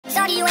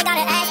baby, you ain't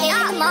gotta ask it.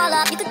 Pick them all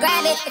up, you can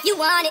grab it if you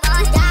want it. You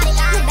got it,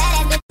 you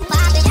badass bitch, you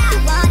pop it. You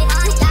want it,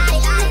 you got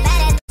it, you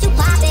badass bitch, you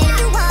pop it.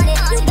 You want it,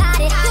 you got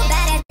it, you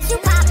badass bitch, you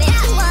pop it.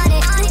 You want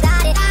it, you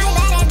got it, you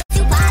badass bitch,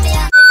 you pop it.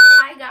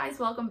 Hi guys,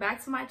 welcome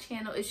back to my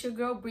channel. It's your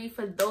girl Bree,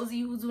 for those of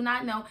you who do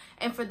not know,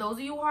 and for those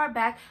of you who are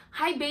back,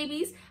 hi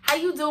babies, how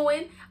you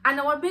doing? I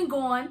know I've been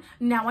gone,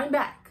 now I'm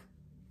back.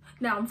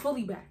 Now I'm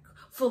fully back,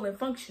 full and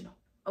functional,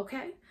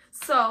 okay?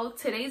 So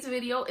today's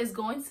video is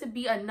going to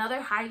be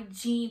another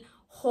hygiene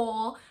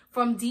haul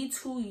from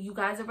D2. You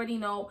guys already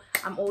know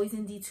I'm always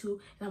in D2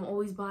 and I'm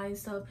always buying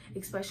stuff,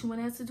 especially when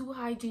it has to do with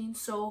hygiene.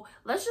 So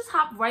let's just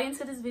hop right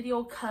into this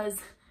video because,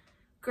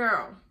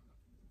 girl,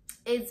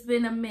 it's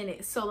been a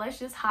minute. So let's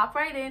just hop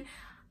right in.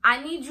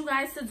 I need you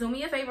guys to do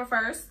me a favor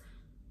first.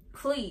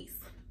 Please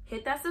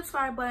hit that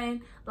subscribe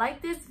button,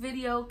 like this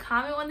video,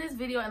 comment on this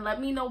video, and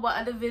let me know what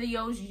other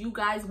videos you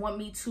guys want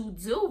me to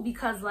do,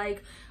 because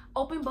like,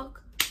 open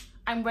book,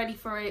 I'm ready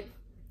for it.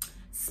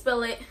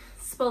 Spill it,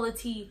 spill the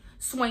tea,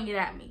 swing it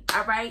at me.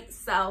 All right,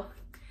 so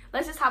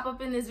let's just hop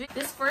up in this video.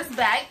 This first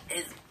bag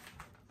is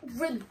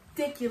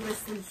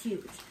ridiculously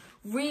huge.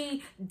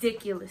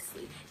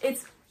 Ridiculously,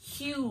 it's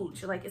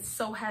huge. Like, it's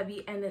so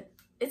heavy, and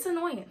it's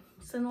annoying.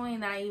 It's annoying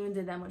that I even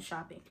did that much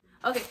shopping.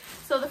 Okay,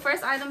 so the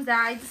first item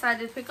that I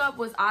decided to pick up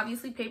was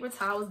obviously paper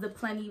towels, the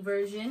plenty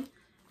version.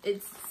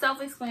 It's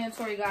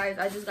self-explanatory, guys.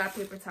 I just got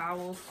paper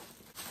towels.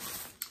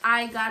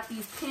 I got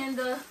these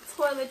Panda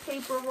toilet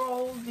paper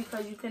rolls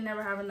because you can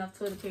never have enough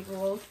toilet paper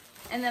rolls.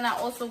 And then I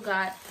also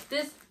got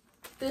this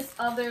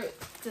other,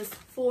 just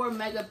 4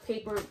 mega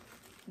paper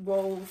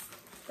rolls.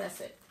 That's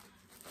it.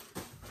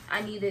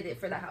 I needed it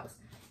for the house.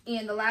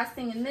 And the last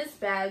thing in this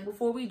bag,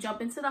 before we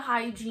jump into the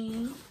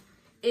hygiene,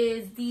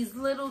 is these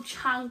little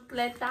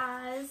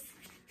chancletas.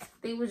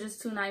 They were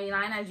just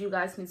 $2.99, as you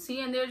guys can see.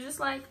 And they're just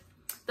like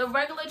the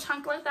regular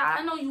chancleta.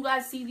 I know you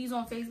guys see these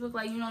on Facebook,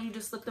 like, you know, you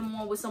just slip them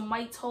on with some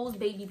white toes,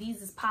 baby.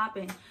 These is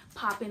popping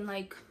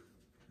like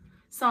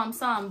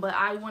some, but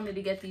I wanted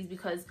to get these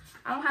because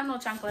I don't have no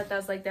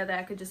chancletas like that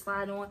I could just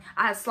slide on.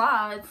 I have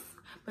slides,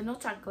 but no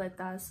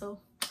chancletas, so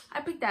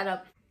I picked that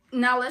up.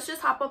 Now let's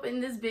just hop up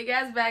in this big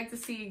ass bag to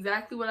see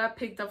exactly what I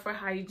picked up for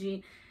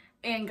hygiene.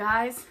 And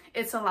guys,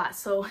 it's a lot,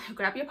 so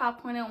grab your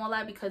popcorn and all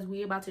that because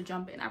we're about to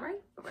jump in. All right.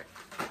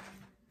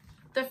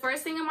 The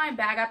first thing in my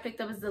bag I picked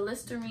up is the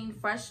Listerine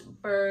Fresh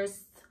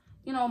Burst,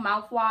 you know,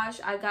 mouthwash.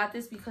 I got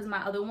this because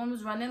my other one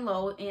was running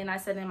low, and I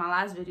said in my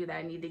last video that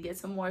I need to get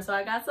some more. So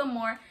I got some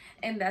more,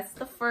 and that's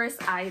the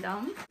first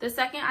item. The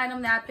second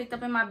item that I picked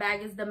up in my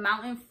bag is the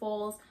Mountain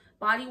Falls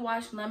Body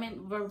Wash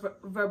Lemon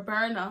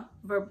Verbena.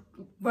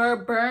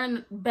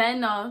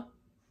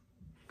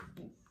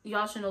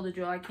 Y'all should know the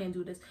drill. I can't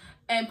do this.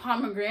 And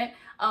pomegranate.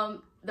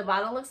 The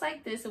bottle looks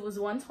like this. It was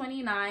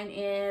 $1.29,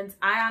 and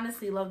I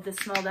honestly love the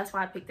smell. That's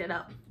why I picked it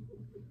up.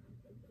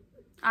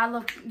 I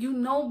love, you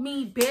know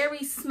me,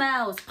 berry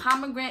smells.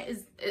 Pomegranate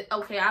is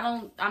okay.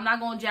 I'm not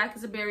going to jack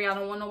as a berry. I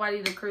don't want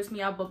nobody to curse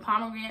me out, but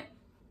pomegranate,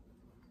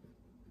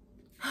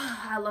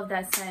 I love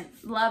that scent.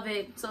 Love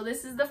it. So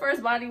this is the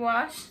first body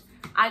wash.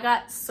 I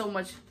got so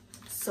much.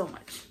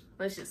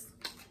 Let's just.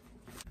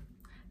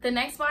 The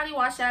next body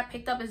wash that I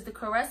picked up is the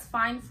Caress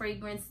Fine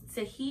Fragrance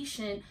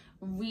Tahitian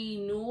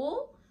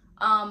Renewal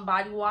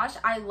body wash.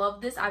 I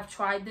love this. I've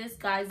tried this,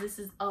 guys. This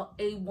is a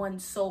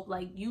A1 soap.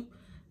 Like,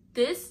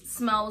 this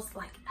smells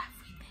like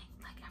everything.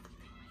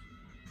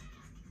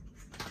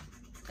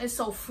 It's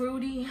so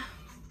fruity,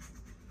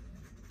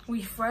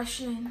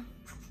 refreshing.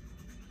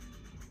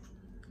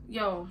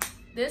 Yo,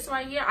 this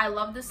right here, I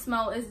love the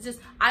smell. It's just,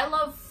 I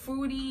love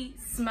fruity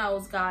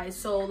smells, guys.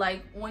 So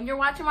like, when you're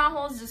watching my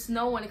hauls, just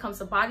know when it comes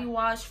to body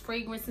wash,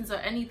 fragrances, or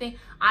anything,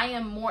 I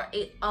am more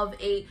of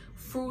a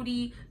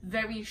fruity,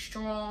 very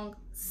strong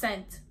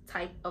scent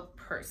type of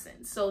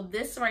person. So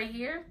this right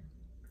here,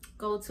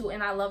 go to,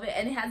 and I love it.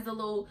 And it has the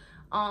little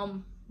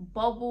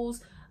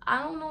bubbles.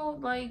 I don't know,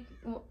 like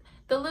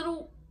the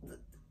little,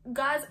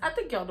 guys, I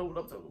think y'all know what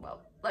I'm talking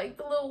about, like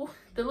the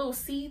little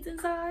seeds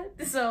inside.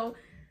 So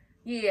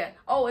yeah.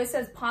 Oh, it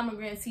says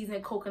pomegranate seeds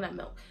and coconut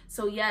milk.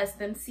 So yes,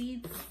 them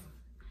seeds,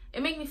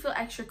 it makes me feel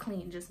extra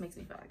clean. Just makes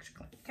me feel extra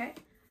clean. Okay.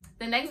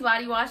 The next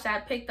body wash that I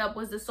picked up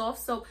was the Soft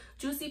Soap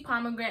Juicy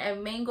Pomegranate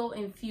and Mango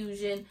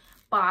Infusion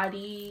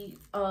Body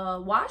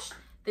Wash.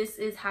 This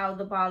is how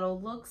the bottle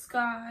looks,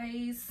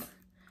 guys.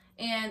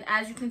 And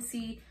as you can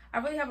see, I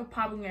really have a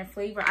pomegranate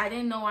flavor. I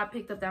didn't know I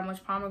picked up that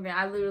much pomegranate.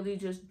 I literally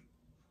just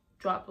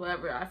dropped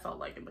whatever I felt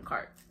like in the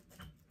cart.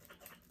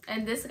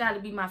 And this got to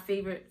be my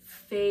favorite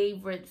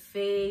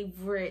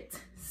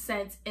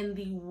scent in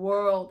the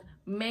world.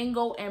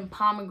 Mango and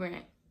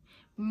pomegranate.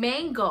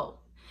 Mango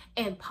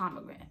and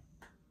pomegranate.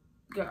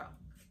 Girl.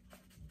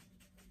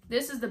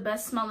 This is the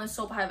best smelling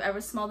soap I've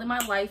ever smelled in my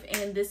life.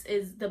 And this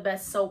is the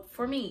best soap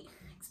for me.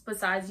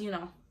 Besides, you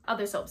know,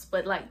 other soaps.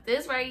 But like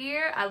this right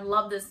here, I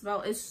love this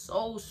smell. It's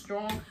so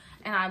strong.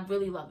 And I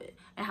really love it.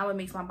 And how it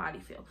makes my body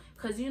feel.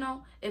 Because, you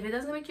know, if it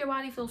doesn't make your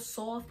body feel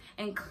soft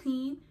and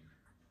clean,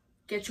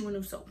 get you a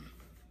new soap.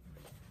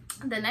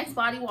 The next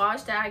body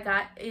wash that I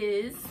got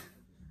is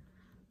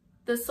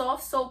the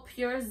Soft Soap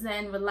Pure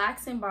Zen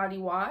Relaxing Body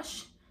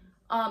Wash.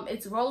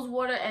 It's rose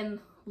water and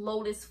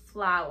lotus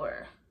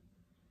flower.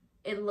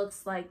 It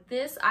looks like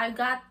this. I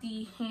got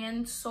the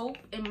hand soap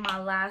in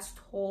my last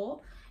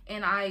haul,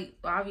 and I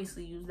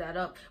obviously used that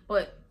up.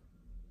 But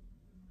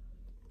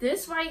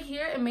this right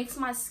here, it makes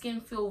my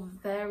skin feel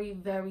very,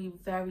 very,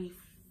 very,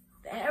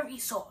 very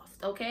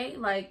soft, okay?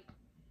 Like,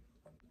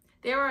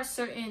 there are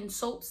certain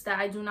soaps that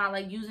I do not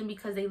like using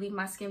because they leave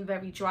my skin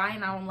very dry,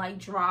 and I don't like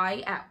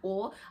dry at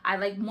all. I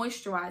like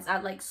moisturized. I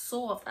like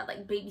soft. I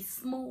like baby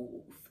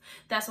smooth.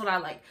 That's what I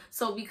like.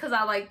 So because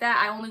I like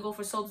that, I only go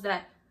for soaps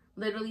that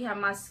literally have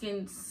my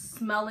skin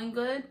smelling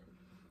good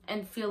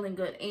and feeling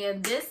good.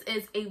 And this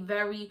is a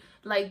very,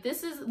 like,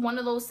 this is one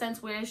of those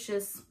scents where it's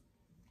just,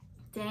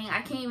 dang,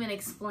 I can't even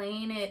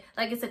explain it.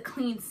 Like, it's a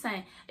clean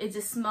scent. It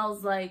just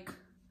smells like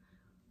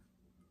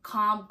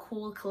calm,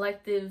 cool,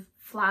 collective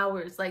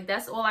flowers. Like,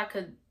 that's all I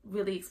could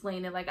really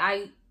explain it. Like,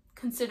 I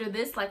consider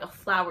this like a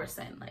flower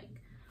scent. Like,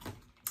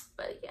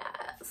 but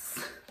yes.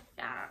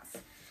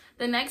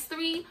 The next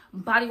 3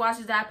 body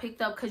washes that I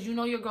picked up, because you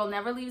know your girl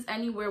never leaves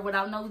anywhere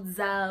without no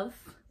Dove,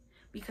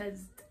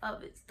 because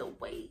Dove is the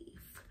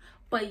wave.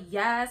 But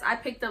yes, I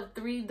picked up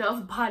 3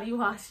 Dove body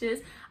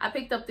washes. I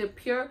picked up the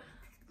pure,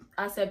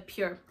 I said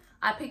pure.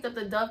 I picked up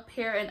the Dove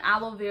Pear and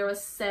Aloe Vera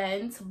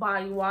Scent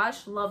body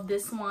wash. Love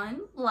this one.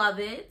 Love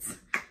it.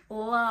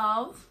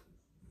 Love.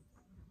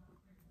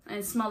 And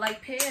it smells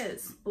like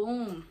pears.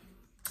 Boom.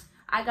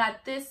 I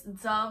got this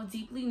Dove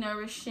Deeply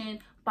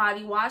Nourishing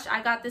body wash.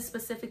 I got this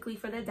specifically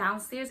for the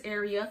downstairs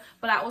area,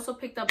 but I also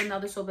picked up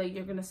another soap that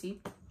you're gonna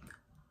see.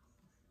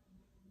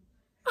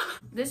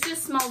 This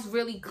just smells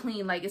really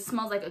clean. Like, it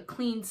smells like a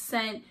clean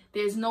scent.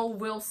 There's no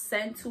real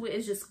scent to it.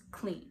 It's just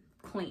clean.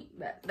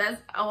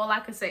 That's all I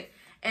can say.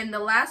 And the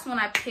last one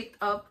I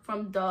picked up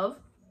from Dove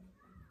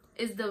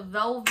is the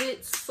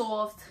Velvet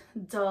Soft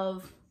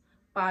Dove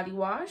body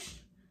wash.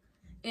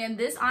 And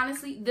this,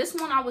 honestly, this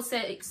one I would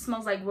say it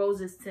smells like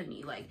roses to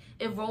me. Like,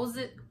 if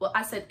roses, well,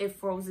 I said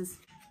if roses.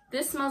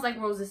 This smells like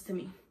roses to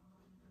me.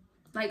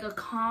 Like a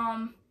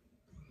calm,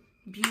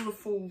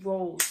 beautiful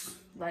rose.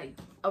 Like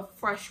a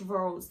fresh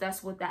rose.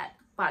 That's what that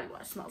body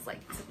wash smells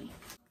like to me.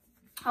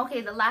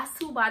 Okay, the last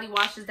 2 body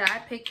washes that I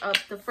picked up.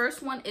 The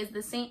first one is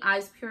the St.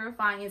 Ives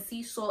Purifying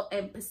Sea Salt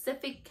and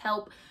Pacific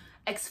Kelp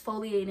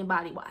Exfoliating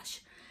Body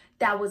Wash.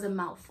 That was a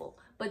mouthful.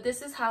 But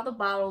this is how the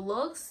bottle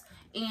looks.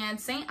 And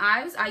St.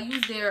 Ives, I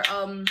use their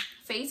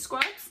face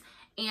scrubs.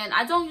 And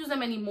I don't use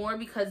them anymore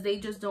because they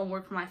just don't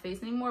work for my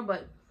face anymore.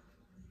 But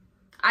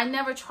I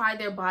never tried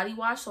their body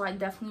wash, so I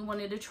definitely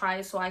wanted to try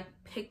it. So I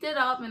picked it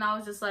up and I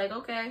was just like,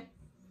 okay.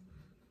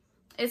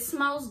 It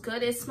smells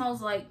good. It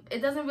smells like, it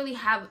doesn't really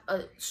have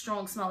a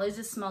strong smell. It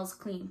just smells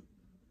clean.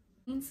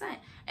 Scent.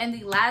 And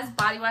the last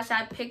body wash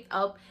I picked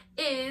up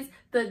is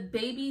the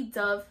Baby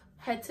Dove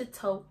Head to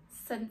Toe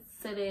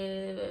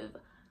Sensitive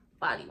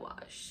Body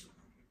Wash.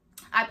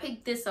 I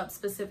picked this up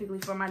specifically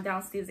for my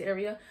downstairs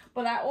area,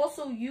 but I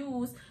also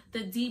use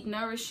the Deep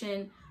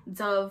Nourishing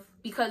Dove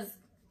because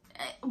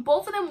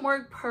both of them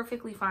work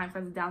perfectly fine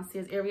for the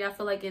downstairs area. I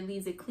feel like it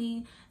leaves it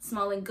clean,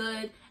 smelling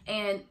good,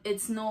 and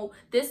it's no,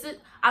 this is,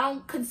 I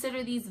don't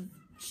consider these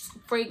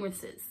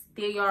fragrances.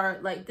 They are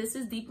like, this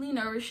is deeply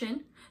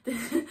nourishing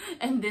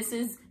and this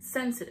is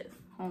sensitive.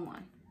 Hold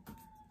on.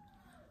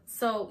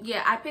 So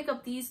yeah, I pick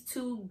up these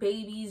 2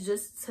 babies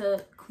just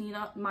to clean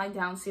up my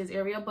downstairs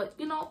area. But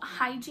you know,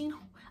 hygiene,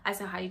 I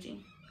said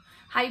hygiene.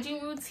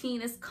 Hygiene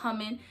routine is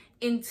coming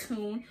in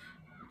tune,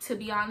 to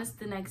be honest,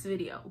 the next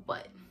video.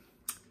 But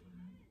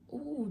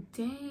oh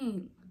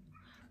dang.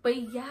 But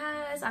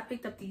yes, I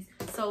picked up these.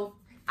 So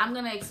I'm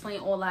gonna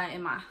explain all that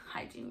in my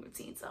hygiene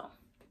routine. So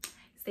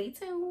stay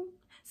tuned,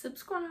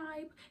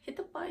 subscribe, hit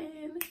the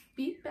button,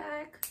 be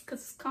back, cause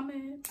it's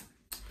coming.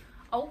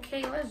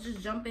 Okay, let's just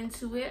jump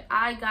into it.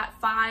 I got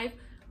 5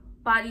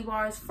 body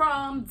bars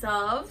from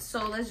Dove.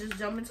 So let's just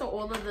jump into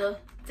all of the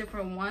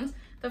different ones.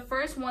 The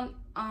first one,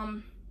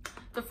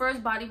 the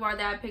first body bar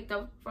that I picked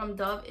up from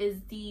Dove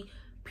is the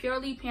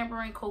Purely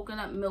Pampering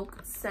Coconut Milk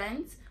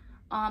Scent.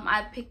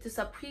 I picked this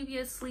up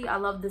previously. I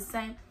love the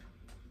scent.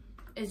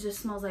 It just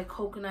smells like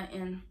coconut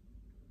and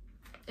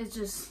it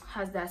just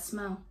has that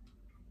smell.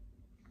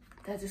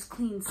 That just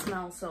clean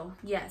smell. So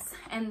yes.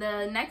 And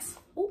the next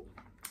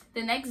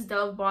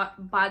Dove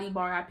body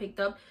bar I picked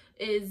up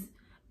is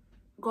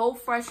Go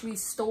Fresh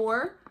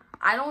Restore.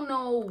 I don't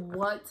know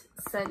what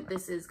scent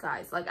this is,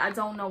 guys. Like, I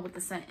don't know what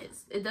the scent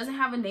is. It doesn't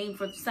have a name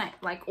for the scent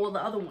like all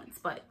the other ones,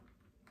 but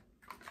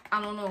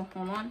I don't know.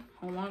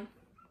 Hold on.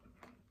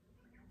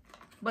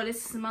 But it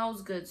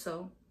smells good,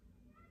 so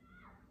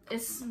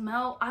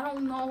I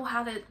don't know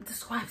how to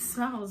describe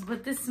smells,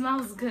 but this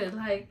smells good.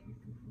 Like,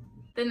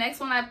 the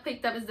next one I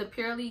picked up is the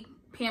Purely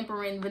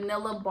Pampering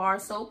Vanilla Bar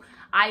Soap.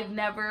 I've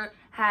never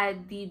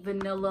had the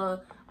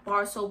vanilla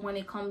bar soap when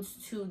it comes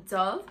to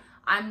Dove.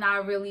 I'm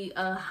not really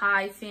a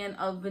high fan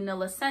of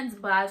vanilla scents,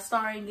 but I'm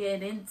starting to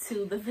get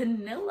into the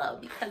vanilla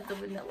because the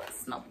vanilla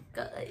smells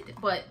good.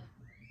 But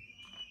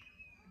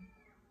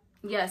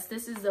yes,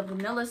 this is the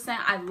vanilla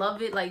scent. I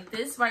love it. Like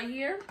this right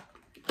here.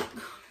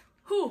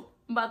 Whew,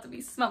 I'm about to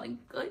be smelling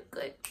good,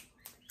 good.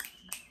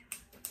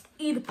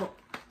 Eatable.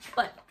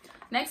 But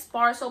next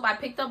bar soap I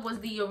picked up was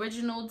the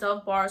original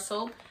Dove bar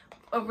soap.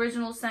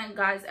 Original scent,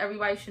 guys.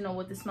 Everybody should know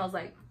what this smells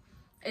like.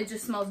 It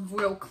just smells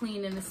real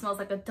clean, and it smells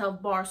like a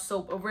Dove bar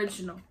soap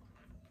original.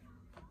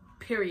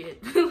 Period.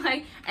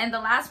 Like, and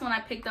the last one I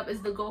picked up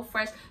is the Go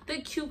Fresh,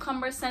 the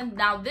cucumber scent.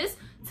 Now this,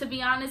 to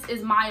be honest,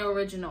 is my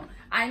original.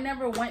 I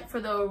never went for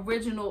the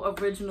original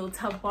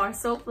Dove bar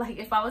soap. Like,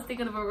 if I was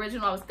thinking of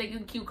original, I was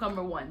thinking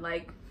cucumber one.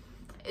 Like,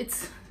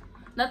 it's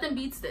nothing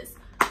beats this.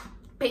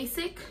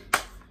 Basic,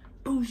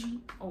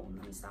 bougie. Oh,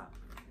 let me stop.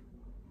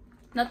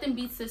 Nothing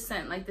beats this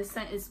scent. Like, this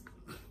scent is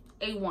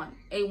A1,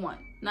 A1.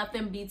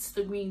 Nothing beats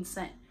the green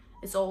scent.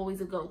 It's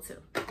always a go-to.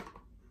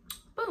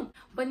 Boom.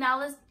 But now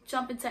let's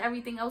jump into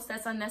everything else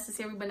that's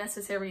unnecessary but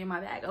necessary in my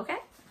bag, okay?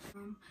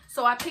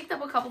 So I picked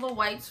up a couple of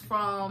wipes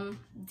from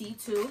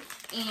D2,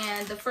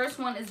 and the first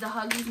one is the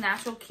Huggies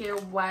Natural Care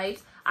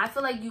wipes. I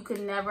feel like you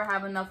could never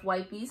have enough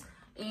wipies,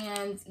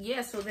 and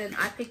yeah, so then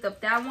I picked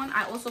up that one.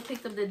 I also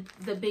picked up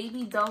the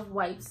Baby Dove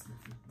wipes.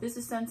 This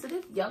is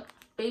sensitive. Yup.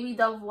 Baby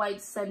Dove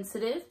wipes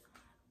sensitive.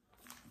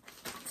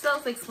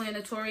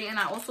 Self-explanatory. And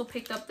I also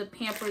picked up the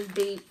Pampers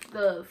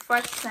the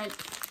Fresh Scent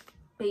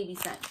baby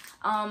scent.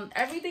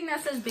 Everything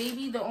that says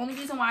baby, the only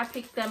reason why I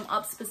picked them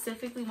up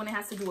specifically when it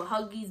has to do with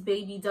Huggies,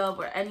 Baby Dove,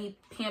 or any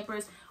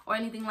Pampers or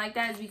anything like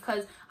that is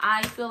because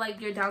I feel like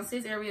your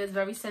downstairs area is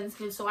very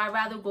sensitive, so I'd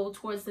rather go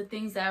towards the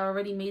things that are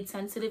already made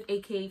sensitive,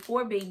 aka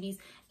for babies,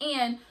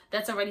 and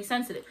that's already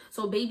sensitive.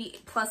 So baby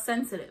plus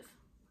sensitive,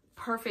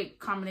 perfect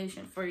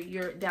combination for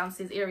your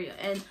downstairs area.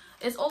 And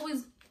it's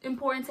always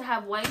important to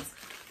have wipes,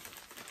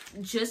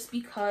 just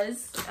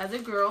because as a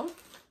girl,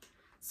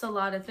 it's a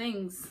lot of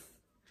things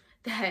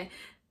that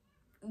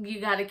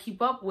you got to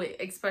keep up with,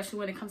 especially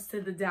when it comes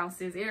to the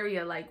downstairs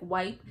area, like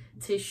wipe,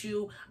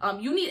 tissue.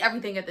 You need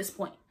everything at this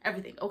point.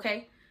 Everything,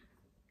 okay?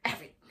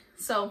 Everything.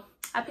 So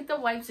I picked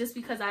up wipes just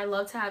because I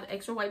love to have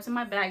extra wipes in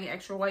my bag and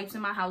extra wipes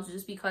in my house,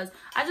 just because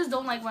I just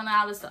don't like running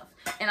out of stuff.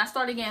 And I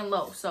started getting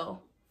low,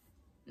 so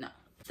no.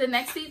 The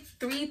next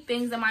three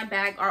things in my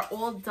bag are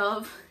all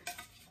Dove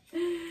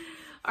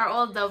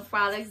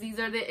products. These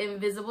are the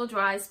Invisible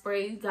Dry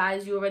Sprays.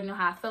 Guys, you already know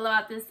how I feel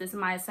about this. This is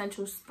my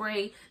essential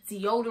spray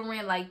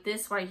deodorant. Like,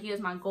 this right here is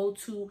my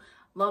go-to.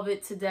 Love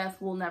it to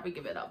death. Will never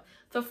give it up.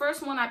 The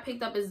first one I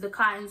picked up is the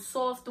Cotton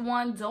Soft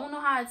one. Don't know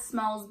how it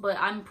smells, but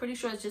I'm pretty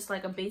sure it's just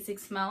like a basic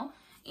smell.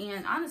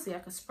 And honestly, I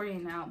could spray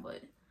it now,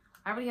 but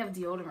I already have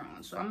deodorant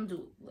on, so I'm gonna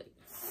do like,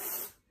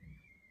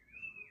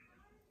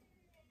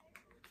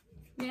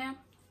 yeah,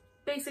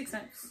 basic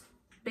scents.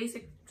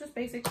 Basic, just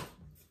basic.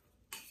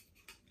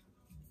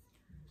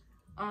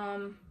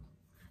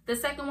 The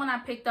second one I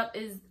picked up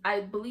is, I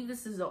believe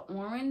this is an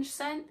orange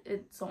scent.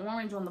 It's an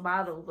orange on the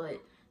bottle,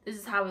 but this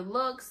is how it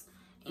looks,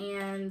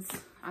 and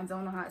I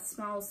don't know how it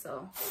smells,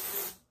 so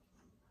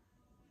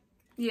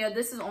yeah,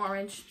 this is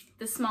orange.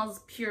 This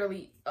smells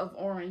purely of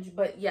orange,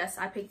 but yes,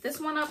 I picked this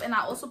one up, and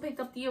I also picked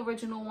up the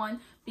original one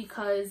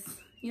because,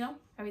 you know,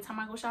 every time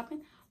I go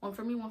shopping, one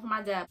for me, one for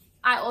my dad.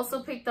 I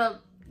also picked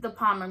up the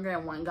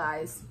pomegranate one,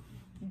 guys.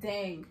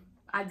 Dang.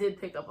 I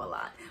did pick up a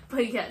lot,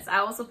 but yes, I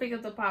also picked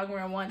up the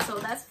pomegranate one, so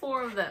that's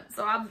 4 of them,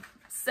 so I'm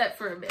set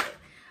for a bit.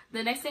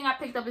 The next thing I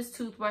picked up is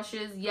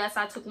toothbrushes. Yes,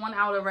 I took one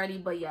out already,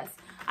 but yes,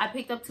 I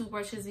picked up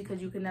toothbrushes because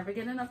you can never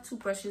get enough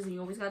toothbrushes and you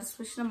always got to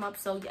switch them up,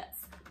 so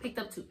yes, picked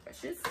up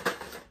toothbrushes.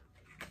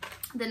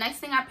 The next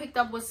thing I picked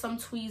up was some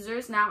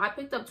tweezers. Now, I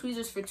picked up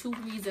tweezers for 2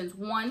 reasons.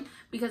 One,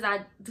 because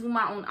I do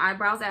my own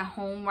eyebrows at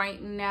home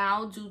right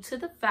now due to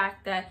the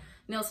fact that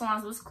nail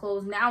salons was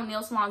closed. Now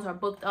nail salons are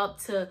booked up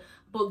to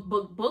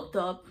booked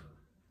up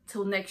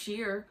till next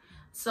year.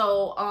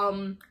 So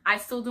I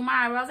still do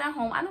my eyebrows at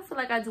home. I don't feel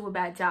like I do a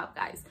bad job,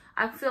 guys.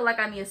 I feel like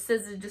I need a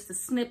scissor just to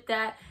snip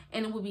that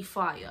and it would be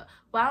fire.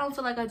 But I don't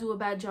feel like I do a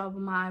bad job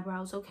with my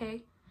eyebrows,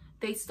 okay?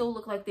 They still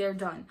look like they're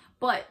done.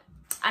 But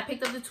I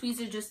picked up the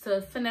tweezer just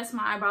to finesse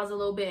my eyebrows a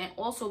little bit, and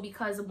also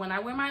because when I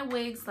wear my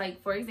wigs,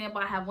 like for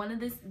example, I have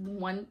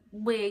one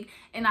wig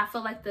and I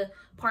feel like the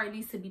part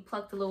needs to be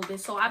plucked a little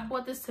bit. So I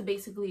bought this to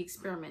basically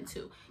experiment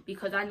too,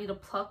 because I need to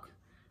pluck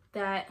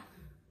that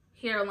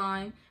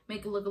hairline,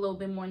 make it look a little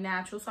bit more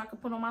natural so I can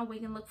put on my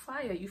wig and look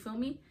fire. You feel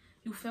me?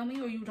 You feel me,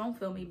 or you don't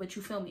feel me, but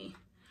you feel me.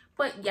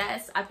 But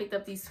yes, I picked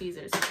up these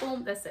tweezers.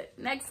 Boom, that's it.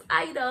 Next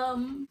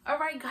item. All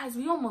right, guys,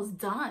 we almost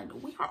done.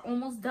 We are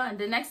almost done.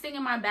 The next thing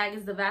in my bag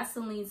is the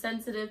Vaseline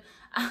Sensitive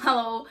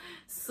Aloe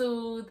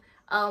Soothe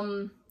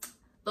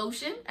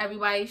lotion.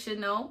 Everybody should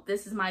know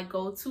this is my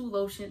go-to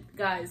lotion,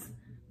 guys.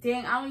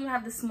 Dang, I don't even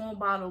have the small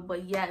bottle,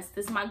 but yes,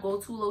 this is my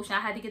go-to lotion. I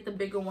had to get the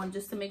bigger one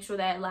just to make sure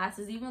that it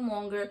lasts even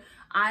longer.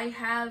 I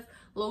have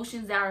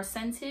lotions that are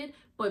scented,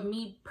 but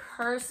me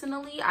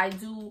personally, I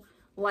do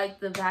like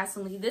the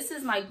Vaseline. This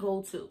is my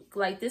go-to.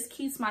 Like, this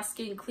keeps my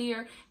skin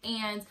clear.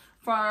 And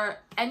for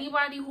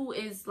anybody who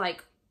is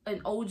like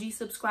an OG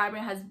subscriber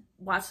and has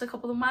watched a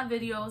couple of my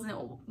videos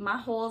and my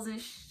hauls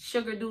and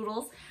sugar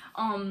doodles,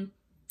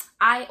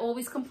 I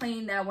always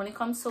complain that when it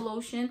comes to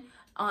lotion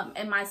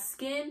and my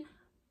skin,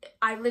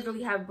 I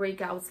literally have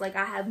breakouts. Like,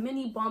 I have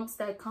mini bumps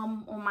that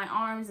come on my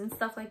arms and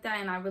stuff like that,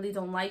 and I really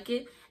don't like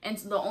it. And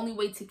so the only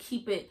way to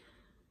keep it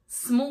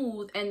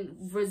smooth and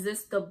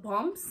resist the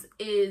bumps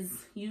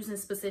is using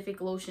specific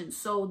lotion.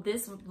 So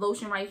this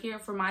lotion right here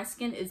for my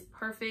skin is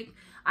perfect.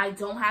 I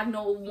don't have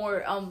no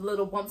more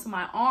little bumps on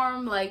my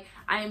arm. Like,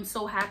 I am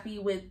so happy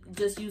with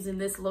just using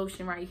this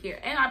lotion right here.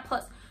 And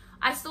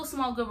I still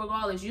smell good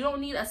regardless. You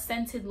don't need a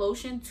scented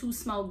lotion to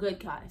smell good,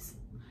 guys.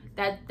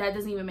 That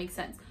doesn't even make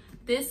sense.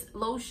 This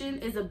lotion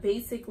is a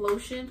basic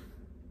lotion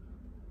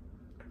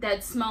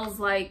that smells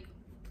like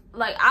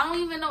I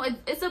don't even know.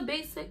 It's a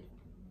basic.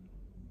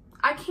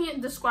 I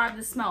can't describe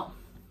the smell,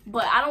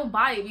 but I don't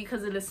buy it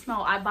because of the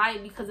smell. I buy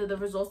it because of the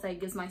results that it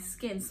gives my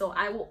skin. So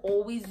I will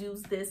always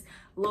use this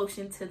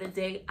lotion to the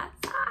day I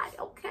die,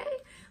 okay?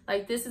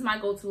 Like, this is my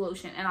go-to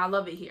lotion, and I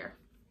love it here,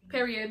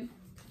 period.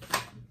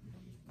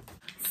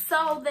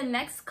 So the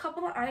next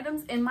couple of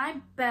items in my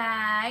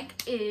bag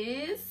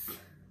is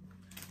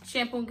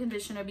shampoo and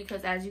conditioner,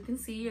 because as you can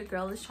see, your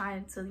girl is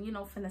trying to, you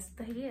know, finesse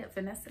the hair,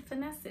 finesse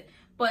it.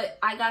 But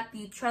I got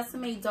the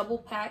Tresemme double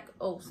pack.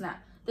 Oh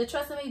snap. The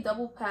Tresemme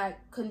double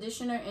pack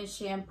conditioner and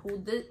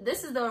shampoo.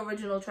 This is the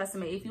original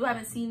Tresemme. If you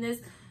haven't seen this,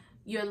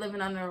 you're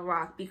living under a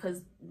rock,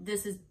 because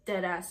this is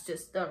dead ass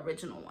just the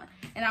original one.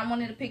 And I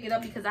wanted to pick it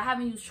up because I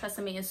haven't used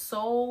Tresemme in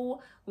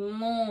so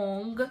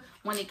long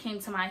when it came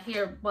to my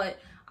hair. But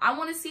I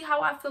want to see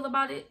how I feel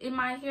about it in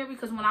my hair,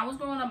 because when I was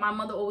growing up, my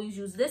mother always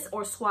used this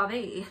or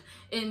Suave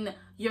in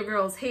your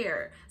girl's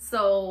hair.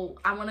 So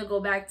I want to go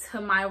back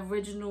to my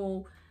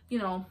original, you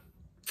know,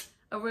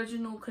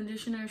 original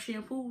conditioner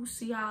shampoo,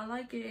 see how I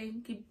like it,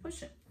 and keep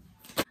pushing.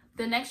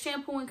 The next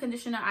shampoo and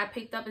conditioner I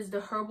picked up is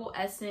the Herbal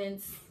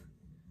Essence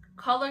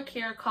Color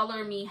Care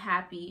Color Me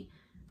Happy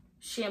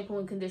shampoo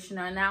and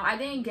conditioner. Now, I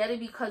didn't get it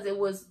because it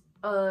was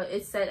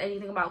it said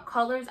anything about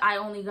colors. I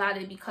only got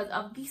it because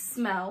of the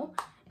smell,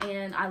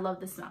 and I love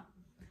the smell.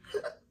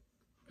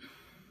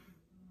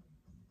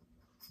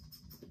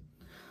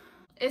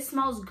 It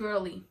smells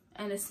girly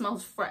and it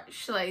smells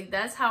fresh. Like,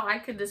 that's how I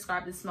could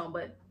describe the smell.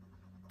 But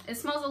it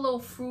smells a little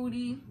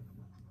fruity,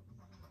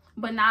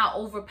 but not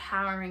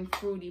overpowering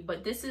fruity.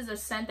 But this is a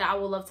scent that I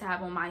would love to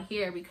have on my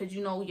hair, because,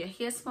 you know, your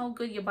hair smells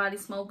good, your body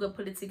smells good,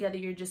 put it together,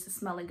 you're just a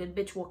smelling good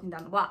bitch walking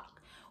down the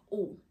block.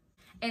 Ooh.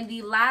 And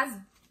the last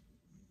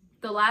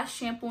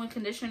shampoo and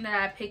conditioner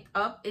that I picked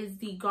up is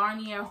the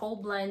Garnier Whole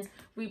Blends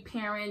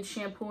Repairing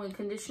Shampoo and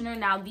Conditioner.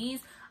 Now, these,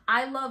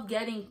 I love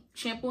getting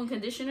shampoo and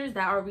conditioners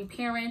that are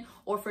repairing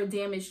or for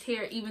damaged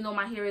hair. Even though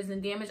my hair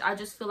isn't damaged, I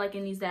just feel like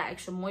it needs that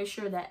extra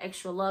moisture, that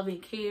extra love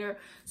and care.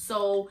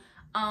 So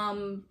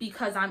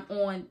because I'm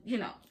on, you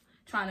know,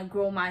 trying to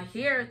grow my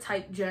hair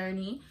type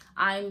journey,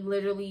 I'm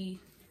literally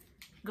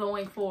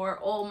going for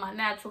all my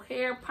natural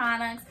hair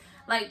products.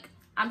 Like,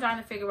 I'm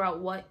trying to figure out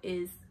what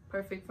is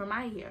perfect for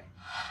my hair.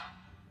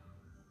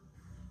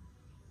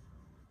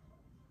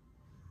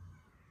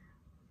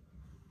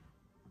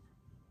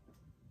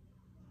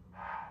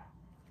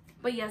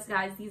 But yes,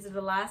 guys, these are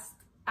the last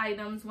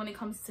items when it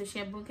comes to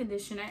shampoo and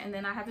conditioner. And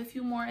then I have a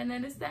few more, and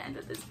then it's the end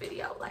of this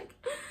video. Like,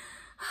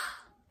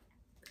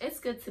 it's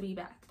good to be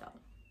back, though.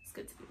 It's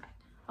good to be back.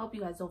 I hope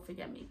you guys don't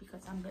forget me,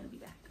 because I'm going to be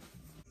back.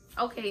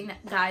 Okay,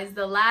 guys,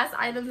 the last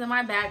items in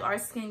my bag are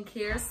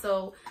skincare.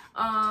 So,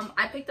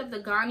 I picked up the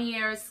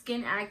Garnier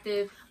Skin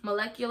Active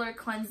Molecular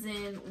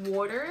Cleansing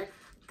Water.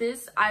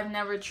 This I've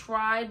never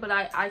tried, but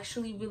I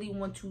actually really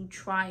want to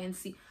try and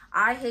see.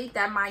 I hate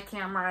that my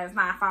camera is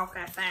not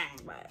focusing,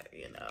 but,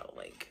 you know,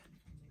 like,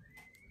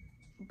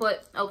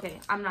 but, okay,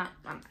 I'm not.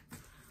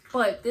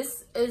 But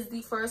this is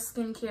the first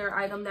skincare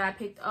item that I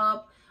picked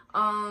up.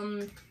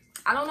 I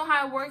don't know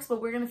how it works,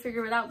 but we're going to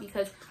figure it out,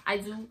 because I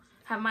do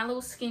have my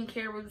little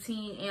skincare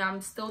routine, and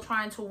I'm still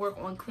trying to work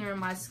on clearing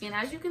my skin.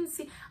 As you can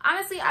see,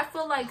 honestly, I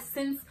feel like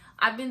since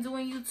I've been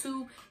doing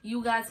YouTube,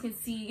 you guys can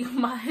see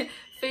my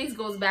face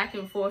goes back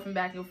and forth and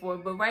back and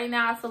forth. But right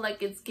now, I feel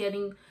like it's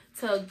getting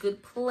to a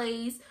good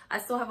place. I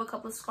still have a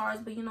couple of scars,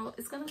 but, you know,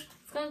 it's gonna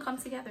come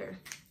together.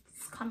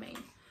 It's coming.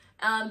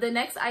 The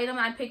next item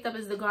I picked up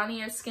is the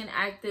Garnier Skin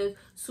Active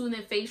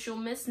Soothing Facial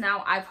Mist.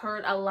 Now, I've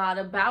heard a lot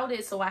about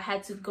it, so I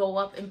had to go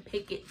up and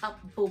pick it up,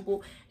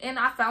 boo-boo. And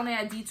I found it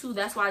at D2.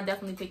 That's why I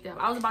definitely picked it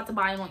up. I was about to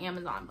buy it on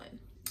Amazon, but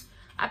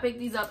I picked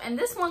these up. And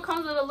this one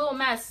comes with a little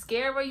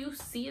mascara. You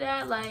see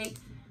that? Like,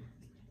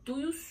 do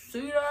you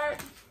see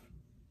that?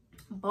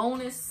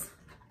 Bonus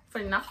for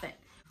nothing.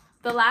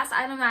 The last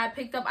item that I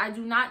picked up, I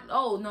do not,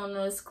 oh, no,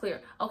 it's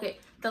clear. Okay,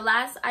 the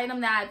last item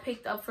that I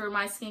picked up for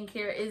my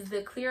skincare is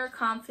the Clear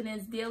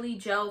Confidence Daily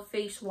Gel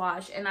Face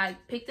Wash. And I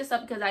picked this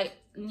up because I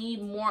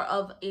need more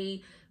of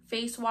a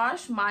face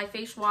wash. My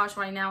face wash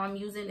right now I'm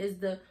using is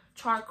the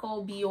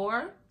Charcoal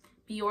Biore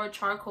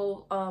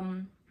Charcoal,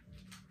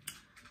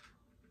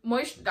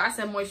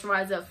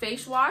 moisturizer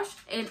face wash,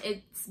 and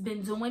it's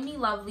been doing me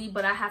lovely,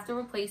 but I have to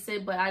replace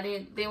it. But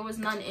there was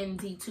none in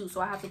D2,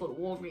 so I have to go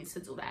to Walgreens to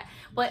do that.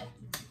 But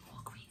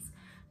Walgreens,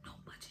 no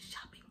budget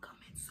shopping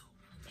coming soon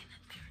in a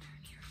theater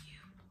near you.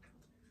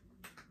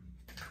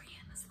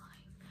 Bryanna's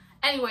life.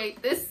 Anyway,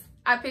 this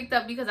I picked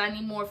up because I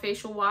need more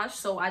facial wash,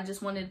 so I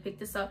just wanted to pick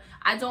this up.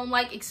 I don't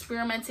like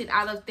experimenting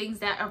out of things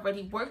that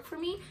already work for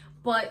me,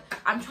 but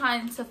I'm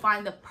trying to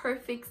find the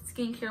perfect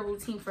skincare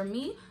routine for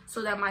me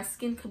so that my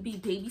skin could be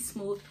baby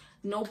smooth,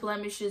 no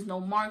blemishes, no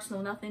marks,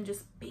 no nothing,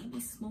 just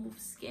baby smooth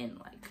skin.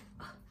 Like,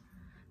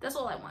 that's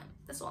all I want.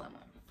 That's all I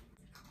want.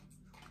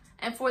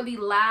 And for the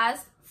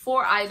last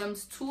 4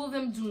 items, 2 of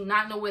them do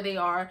not know where they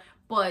are,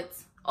 but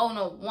oh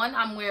no, one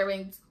I'm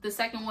wearing, the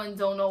second one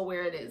don't know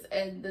where it is,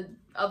 and the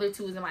other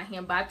 2 is in my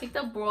hand. But I picked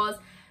up bras,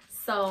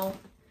 so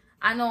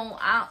I know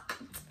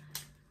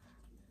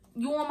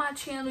you on my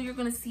channel, you're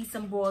gonna see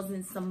some bras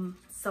and some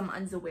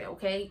underwear,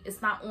 okay?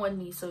 It's not on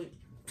me, so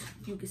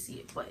you can see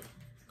it. But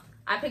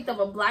I picked up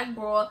a black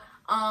bra.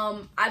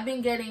 I've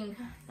been gaining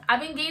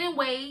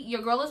weight.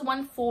 Your girl is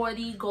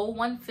 140, go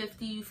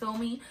 150, you feel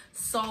me?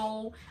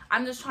 So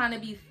I'm just trying to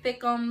be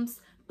thickums,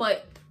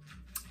 but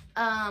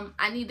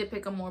I need to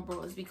pick up more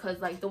bras because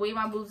like the way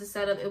my boobs are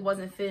set up, it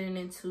wasn't fitting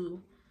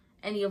into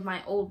any of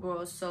my old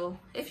bras. So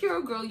if you're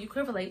a girl, you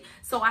could relate.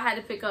 So I had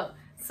to pick up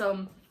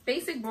some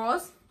basic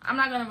bras. I'm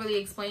not gonna really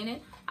explain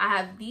it. I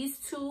have these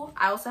 2.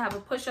 I also have a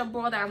push-up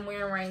bra that I'm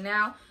wearing right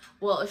now.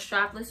 Well, a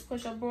strapless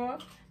push-up bra.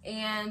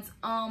 And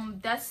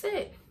that's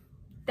it.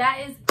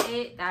 That is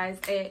it. That is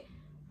it.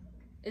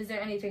 Is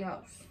there anything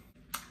else?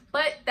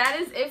 But that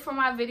is it for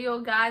my video,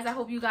 guys. I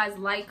hope you guys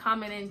like,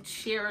 comment, and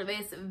share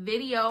this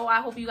video.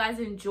 I hope you guys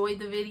enjoyed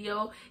the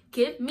video.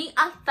 Give me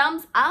a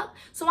thumbs up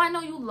so I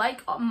know you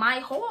like my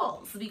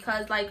hauls,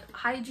 because like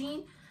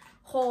hygiene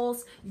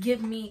hauls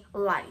give me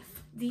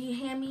life. Do you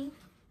hear me?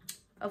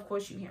 Of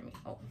course you hear me.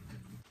 Oh.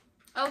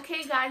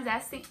 Okay guys,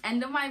 that's the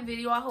end of my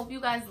video. I hope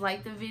you guys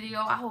liked the video.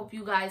 I hope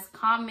you guys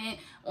comment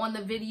on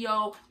the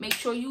video. Make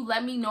sure you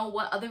let me know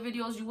what other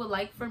videos you would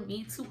like for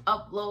me to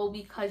upload,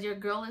 because your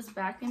girl is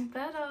back and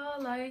better.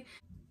 Like,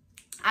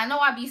 I know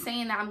I be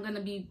saying that I'm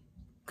gonna be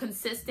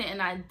consistent,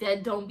 and I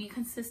don't be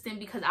consistent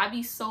because I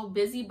be so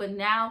busy, but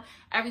now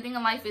everything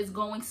in life is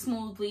going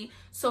smoothly,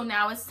 so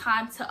now it's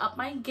time to up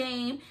my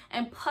game.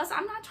 And plus,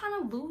 I'm not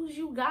trying to lose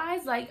you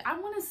guys. Like, I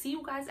want to see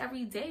you guys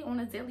every day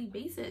on a daily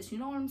basis, you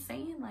know what I'm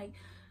saying?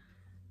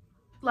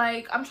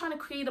 Like I'm trying to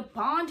create a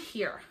bond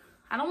here.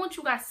 I don't want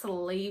you guys to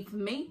leave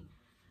me.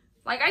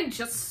 Like, I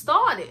just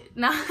started.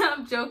 Nah,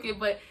 I'm joking.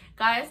 But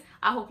guys,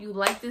 I hope you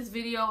like this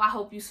video. I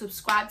hope you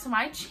subscribe to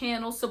my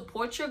channel.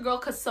 Support your girl,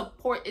 because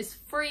support is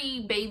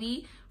free,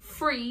 baby.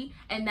 Free.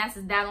 And that's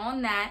that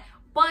on that.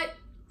 But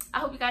I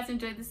hope you guys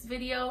enjoyed this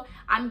video.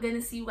 I'm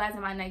gonna see you guys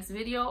in my next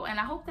video. And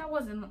I hope that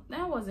wasn't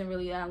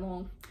really that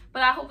long.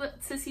 But I hope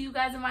to see you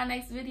guys in my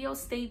next video.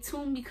 Stay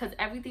tuned, because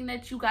everything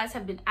that you guys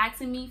have been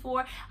asking me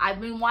for,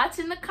 I've been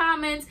watching the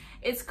comments.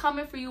 It's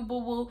coming for you,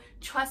 boo-boo.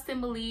 Trust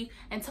and believe.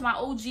 And to my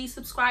OG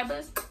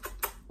subscribers,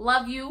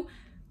 love you.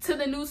 To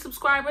the new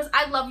subscribers,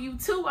 I love you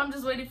too. I'm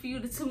just waiting for you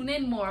to tune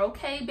in more,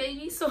 okay,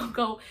 baby? So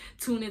go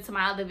tune into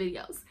my other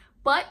videos.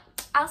 But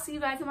I'll see you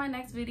guys in my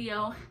next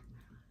video.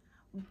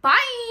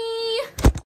 Bye!